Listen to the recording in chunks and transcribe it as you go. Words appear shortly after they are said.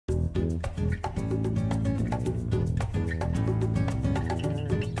Quilters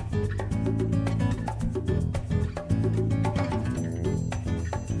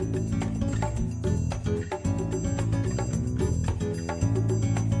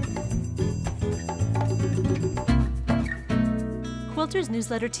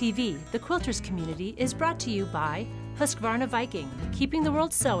Newsletter TV, the Quilters community, is brought to you by Husqvarna Viking, keeping the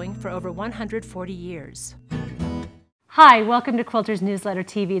world sewing for over 140 years. Hi, welcome to Quilters Newsletter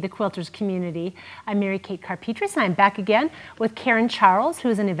TV, the Quilters community. I'm Mary Kate Karr-Petras, and I'm back again with Karen Charles, who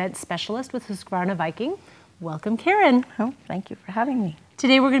is an event specialist with Husqvarna Viking. Welcome, Karen. Oh, thank you for having me.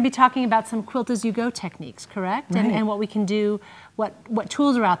 Today we're going to be talking about some Quilt As You Go techniques, correct? Right. And what we can do, what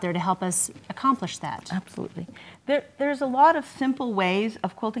tools are out there to help us accomplish that. Absolutely. There's a lot of simple ways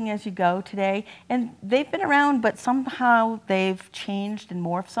of quilting as you go today, and they've been around, but somehow they've changed and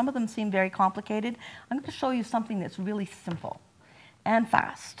morphed. Some of them seem very complicated. I'm going to show you something that's really simple and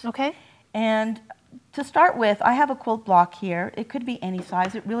fast. Okay. And to start with, I have a quilt block here. It could be any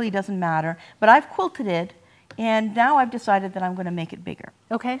size. It really doesn't matter. But I've quilted it, and now I've decided that I'm going to make it bigger.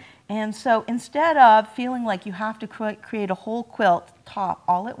 Okay. And so instead of feeling like you have to create a whole quilt top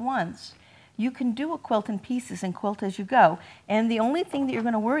all at once, you can do a quilt in pieces and quilt as you go. And the only thing that you're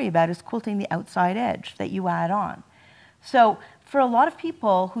going to worry about is quilting the outside edge that you add on. So for a lot of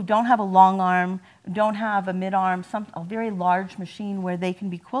people who don't have a long arm, don't have a mid-arm, a very large machine where they can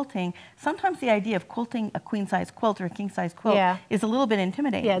be quilting, sometimes the idea of quilting a queen-size quilt or a king-size quilt is a little bit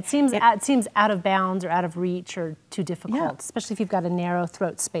intimidating. Yeah, it seems out of bounds or out of reach or too difficult, especially if you've got a narrow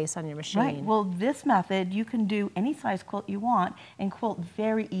throat space on your machine. Right. Well, this method, you can do any size quilt you want and quilt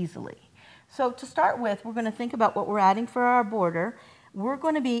very easily. So to start with, we're going to think about what we're adding for our border. We're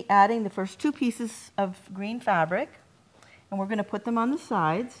going to be adding the first two pieces of green fabric, and we're going to put them on the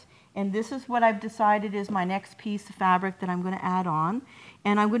sides. And this is what I've decided is my next piece of fabric that I'm going to add on.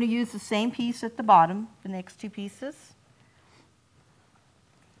 And I'm going to use the same piece at the bottom, the next two pieces.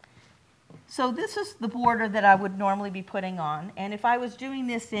 So this is the border that I would normally be putting on. And if I was doing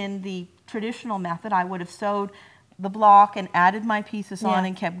this in the traditional method, I would have sewed the block and added my pieces on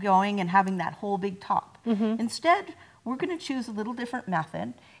and kept going and having that whole big top. Instead, we're going to choose a little different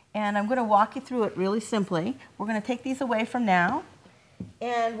method. And I'm going to walk you through it really simply. We're going to take these away from now.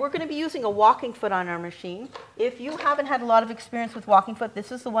 And we're going to be using a walking foot on our machine. If you haven't had a lot of experience with walking foot,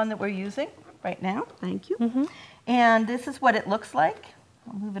 this is the one that we're using right now. Thank you. And this is what it looks like.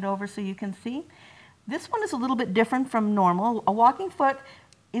 I'll move it over so you can see. This one is a little bit different from normal. A walking foot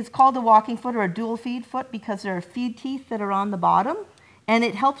is called a walking foot or a dual feed foot because there are feed teeth that are on the bottom. And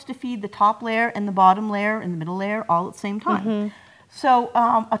it helps to feed the top layer and the bottom layer and the middle layer all at the same time. So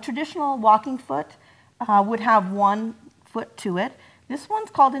a traditional walking foot would have one foot to it. This one's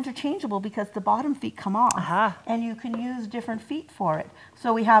called interchangeable because the bottom feet come off, and you can use different feet for it.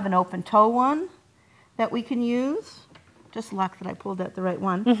 So we have an open toe one that we can use. Just luck that I pulled out the right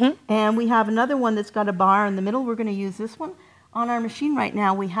one. And we have another one that's got a bar in the middle. We're going to use this one. On our machine right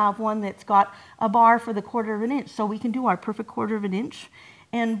now, we have one that's got a bar for the 1/4 of an inch, so we can do our perfect 1/4 of an inch.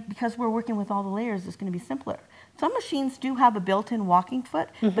 And because we're working with all the layers, it's going to be simpler. Some machines do have a built-in walking foot,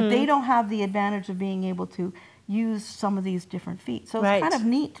 but they don't have the advantage of being able to use some of these different feet. So it's kind of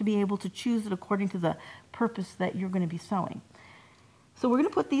neat to be able to choose it according to the purpose that you're going to be sewing. So we're going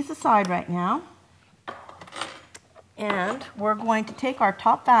to put these aside right now. And we're going to take our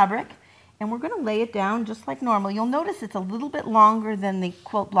top fabric and we're going to lay it down just like normal. You'll notice it's a little bit longer than the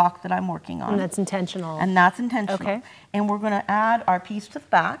quilt block that I'm working on. And that's intentional. And that's intentional. Okay. And we're going to add our piece to the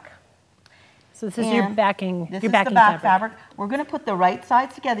back. So this is your backing This is the back fabric. We're going to put the right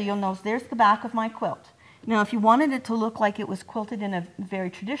sides together. You'll notice there's the back of my quilt. Now, if you wanted it to look like it was quilted in a very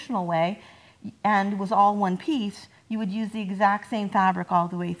traditional way and was all one piece, you would use the exact same fabric all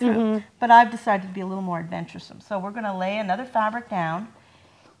the way through. But I've decided to be a little more adventuresome. So we're going to lay another fabric down.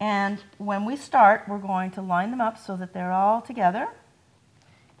 And when we start, we're going to line them up so that they're all together.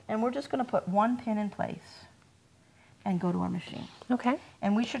 And we're just going to put one pin in place and go to our machine. Okay.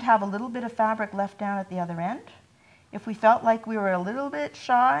 And we should have a little bit of fabric left down at the other end. If we felt like we were a little bit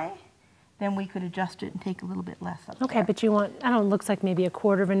shy, then we could adjust it and take a little bit less up Okay, there. but you want, I don't know, it looks like maybe a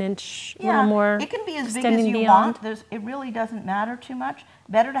 1/4 of an inch, a little more. It can be as big as extending you beyond. want. It really doesn't matter too much.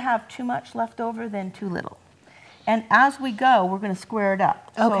 Better to have too much left over than too little. And as we go, we're going to square it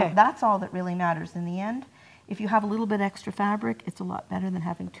up. Okay. So that's all that really matters in the end. If you have a little bit extra fabric, it's a lot better than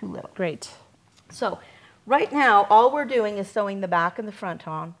having too little. Great. So right now, all we're doing is sewing the back and the front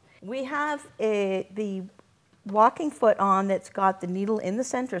on. We have the walking foot on that's got the needle in the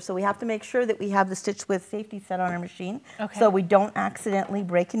center, so we have to make sure that we have the stitch width safety set on our machine, so we don't accidentally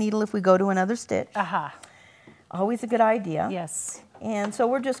break a needle if we go to another stitch. Always a good idea. Yes. And so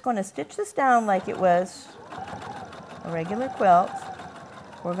we're just going to stitch this down like it was a regular quilt.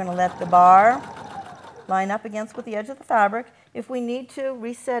 We're going to let the bar line up against with the edge of the fabric. If we need to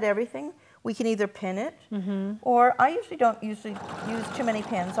reset everything, we can either pin it, or I usually don't use too many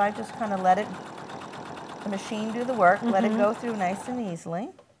pins. I just kind of let the machine do the work, let it go through nice and easily.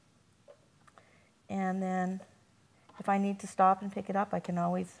 And then if I need to stop and pick it up, I can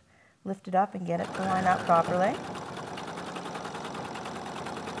always lift it up and get it to line up properly.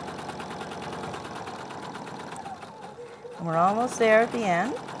 And we're almost there at the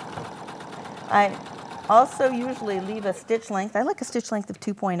end. I also usually leave a stitch length. I like a stitch length of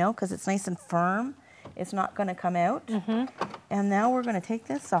 2.0 because it's nice and firm. It's not going to come out. And now we're going to take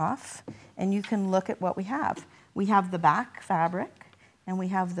this off, and you can look at what we have. We have the back fabric, and we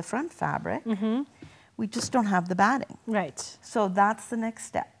have the front fabric. We just don't have the batting. Right. So that's the next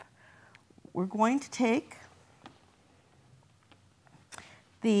step. We're going to take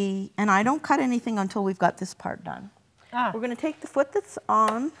and I don't cut anything until we've got this part done. We're going to take the foot that's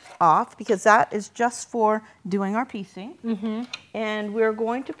off, because that is just for doing our piecing. And we're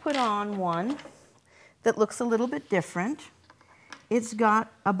going to put on one that looks a little bit different. It's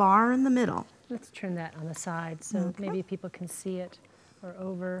got a bar in the middle. Let's turn that on the side so maybe people can see it, or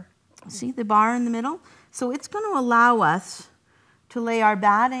over. See the bar in the middle? So it's going to allow us to lay our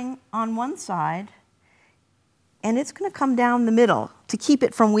batting on one side, and it's going to come down the middle to keep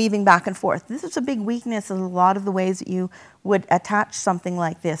it from weaving back and forth. This is a big weakness of a lot of the ways that you would attach something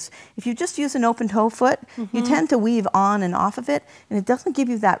like this. If you just use an open toe foot, you tend to weave on and off of it, and it doesn't give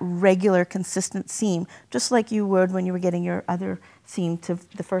you that regular, consistent seam, just like you would when you were getting your other seam to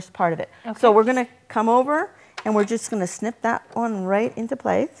the first part of it. So we're going to come over, and we're just going to snip that one right into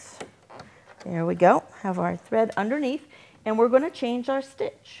place. There we go. Have our thread underneath, and we're going to change our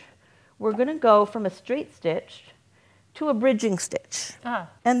stitch. We're going to go from a straight stitch to a bridging stitch.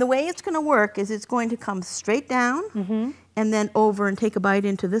 And the way it's going to work is it's going to come straight down and then over and take a bite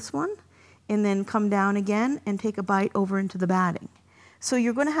into this one, and then come down again and take a bite over into the batting. So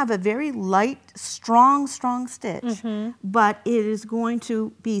you're going to have a very light, strong stitch, but it is going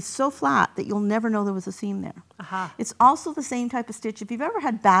to be so flat that you'll never know there was a seam there. It's also the same type of stitch. If you've ever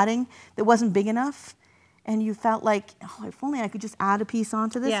had batting that wasn't big enough, and you felt like, oh, if only I could just add a piece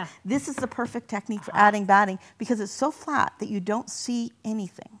onto this, this is the perfect technique for adding batting, because it's so flat that you don't see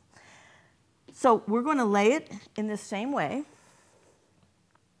anything. So we're going to lay it in the same way.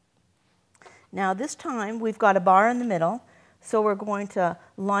 Now this time we've got a bar in the middle, so we're going to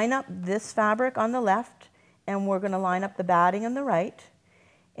line up this fabric on the left, and we're going to line up the batting on the right.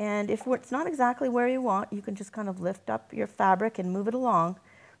 And if it's not exactly where you want, you can just kind of lift up your fabric and move it along.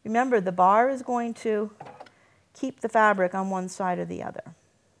 Remember, the bar is going to keep the fabric on one side or the other.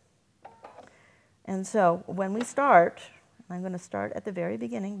 And so when we start, I'm going to start at the very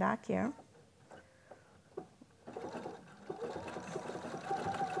beginning back here.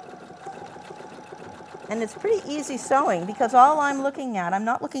 And it's pretty easy sewing, because all I'm looking at, I'm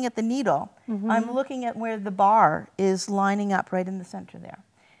not looking at the needle, I'm looking at where the bar is lining up right in the center there.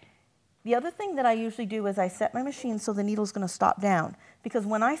 The other thing that I usually do is I set my machine so the needle's going to stop down, because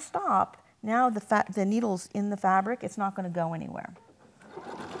when I stop, now the needle's in the fabric, it's not going to go anywhere.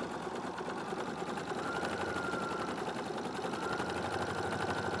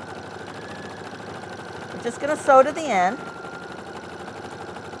 I'm just going to sew to the end.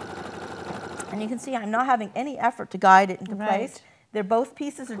 And you can see I'm not having any effort to guide it into place. Both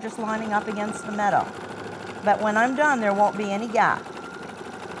pieces are just lining up against the metal. But when I'm done, there won't be any gap.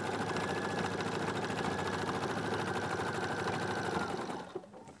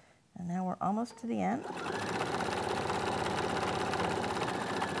 And now we're almost to the end.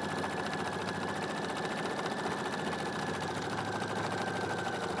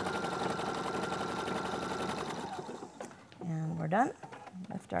 And we're done.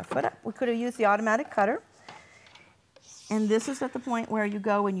 Lift our foot up. We could have used the automatic cutter. And this is at the point where you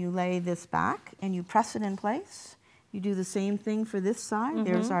go and you lay this back and you press it in place. You do the same thing for this side.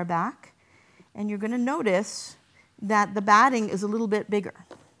 There's our back. And you're going to notice that the batting is a little bit bigger.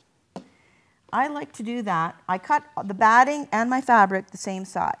 I like to do that. I cut the batting and my fabric the same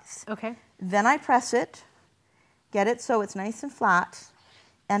size. Then I press it, get it so it's nice and flat,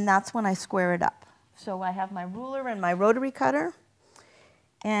 and that's when I square it up. So I have my ruler and my rotary cutter.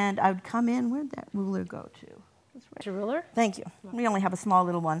 And I would come in, where'd that ruler go to? Your ruler? Thank you. We only have a small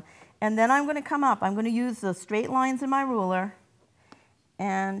little one. And then I'm going to come up. I'm going to use the straight lines in my ruler,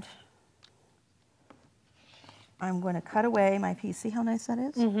 and I'm going to cut away my piece. See how nice that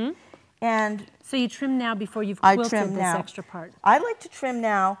is? And so you trim now before you've quilted this extra part? I like to trim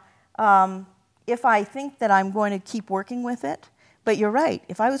now if I think that I'm going to keep working with it. But you're right,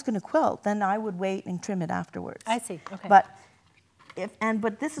 if I was going to quilt, then I would wait and trim it afterwards. I see, okay.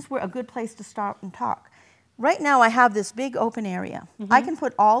 But this is where a good place to start and talk. Right now I have this big open area. I can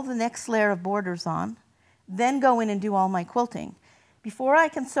put all the next layer of borders on, then go in and do all my quilting. Before I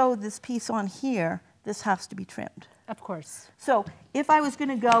can sew this piece on here, this has to be trimmed. Of course. So if I was going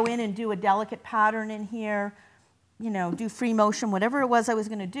to go in and do a delicate pattern in here, you know, do free motion, whatever it was I was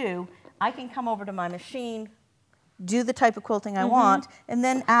going to do, I can come over to my machine, do the type of quilting I want, and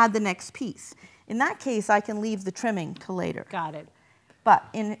then add the next piece. In that case, I can leave the trimming till later. Got it. But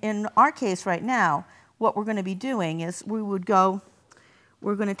in our case right now, what we're going to be doing is we're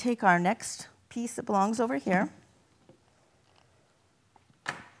going to take our next piece that belongs over here.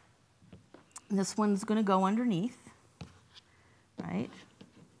 This one's going to go underneath, right?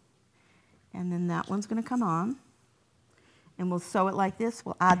 And then that one's going to come on. And we'll sew it like this.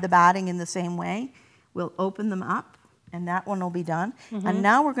 We'll add the batting in the same way. We'll open them up, and that one will be done. And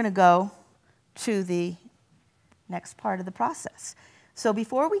now we're going to go to the next part of the process. So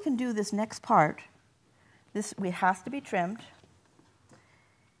before we can do this next part, this has to be trimmed.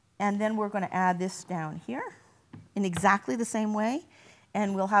 And then we're going to add this down here in exactly the same way.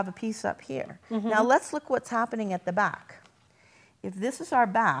 And we'll have a piece up here. Now let's look what's happening at the back. If this is our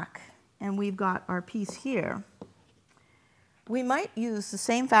back, and we've got our piece here, we might use the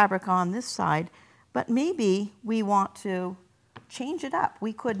same fabric on this side, but maybe we want to change it up.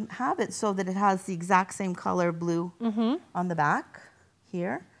 We could have it so that it has the exact same color blue on the back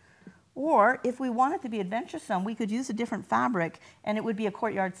here. Or if we wanted to be adventuresome, we could use a different fabric and it would be a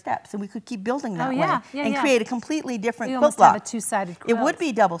courtyard steps, and we could keep building that way and create a completely different quilt block. Have a two-sided quilt. It would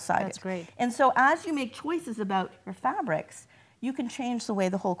be double-sided. That's great. And so as you make choices about your fabrics, you can change the way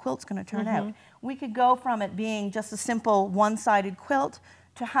the whole quilt's going to turn out. We could go from it being just a simple one-sided quilt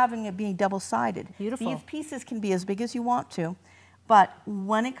to having it being double-sided. Beautiful. These pieces can be as big as you want to, but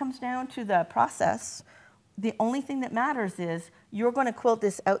when it comes down to the process, the only thing that matters is you're going to quilt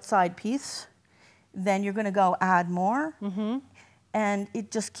this outside piece, then you're going to go add more, and it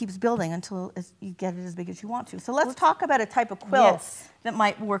just keeps building until you get it as big as you want to. So let's talk about a type of quilt that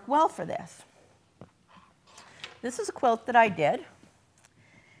might work well for this. This is a quilt that I did,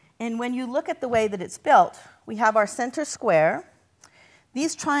 and when you look at the way that it's built, we have our center square.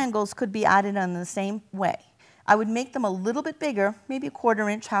 These triangles could be added in the same way. I would make them a little bit bigger, maybe a 1/4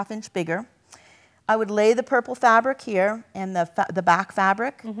 inch, 1/2 inch bigger. I would lay the purple fabric here and the back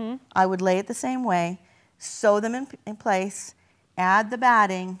fabric. I would lay it the same way, sew them in place, add the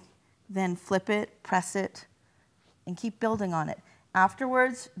batting, then flip it, press it, and keep building on it.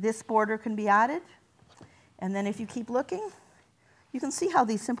 Afterwards, this border can be added, and then if you keep looking, you can see how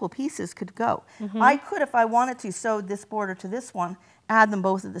these simple pieces could go. I could, if I wanted to, sew this border to this one, add them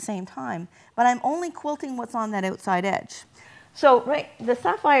both at the same time, but I'm only quilting what's on that outside edge. So, the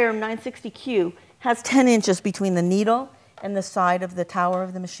Sapphire 960Q has 10 inches between the needle and the side of the tower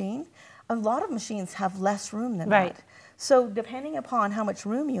of the machine. A lot of machines have less room than that. So depending upon how much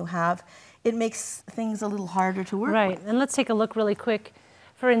room you have, it makes things a little harder to work with. And let's take a look really quick.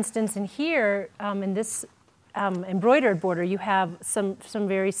 For instance, in here, in this embroidered border, you have some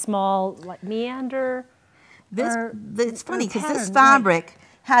very small, like meander. It's funny because this fabric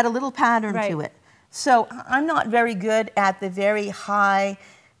had a little pattern to it. So I'm not very good at the very high,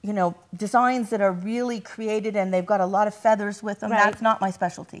 you know, designs that are really created and they've got a lot of feathers with them. That's not my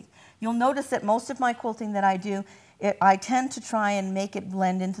specialty. You'll notice that most of my quilting that I do, I tend to try and make it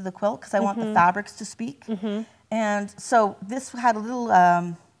blend into the quilt because I want the fabrics to speak. And so this had a little,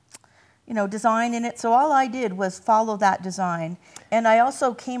 you know, design in it. So all I did was follow that design. And I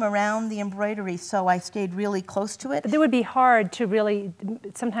also came around the embroidery, so I stayed really close to it. But it would be hard to really,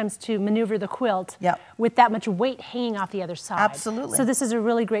 sometimes to maneuver the quilt with that much weight hanging off the other side. Absolutely. So this is a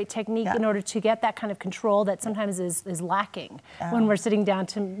really great technique in order to get that kind of control that sometimes is lacking when we're sitting down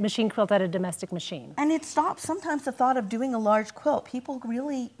to machine quilt at a domestic machine. And it stops sometimes the thought of doing a large quilt. People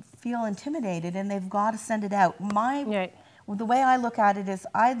really feel intimidated and they've got to send it out. The way I look at it is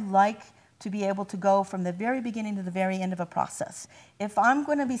I'd like to be able to go from the very beginning to the very end of a process. If I'm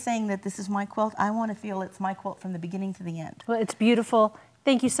going to be saying that this is my quilt, I want to feel it's my quilt from the beginning to the end. Well, it's beautiful.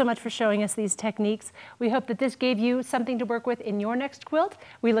 Thank you so much for showing us these techniques. We hope that this gave you something to work with in your next quilt.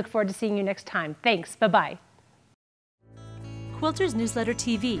 We look forward to seeing you next time. Thanks. Bye-bye. Quilters Newsletter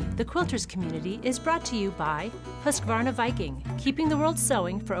TV, the Quilters community, is brought to you by Husqvarna Viking, keeping the world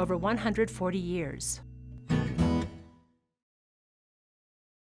sewing for over 140 years.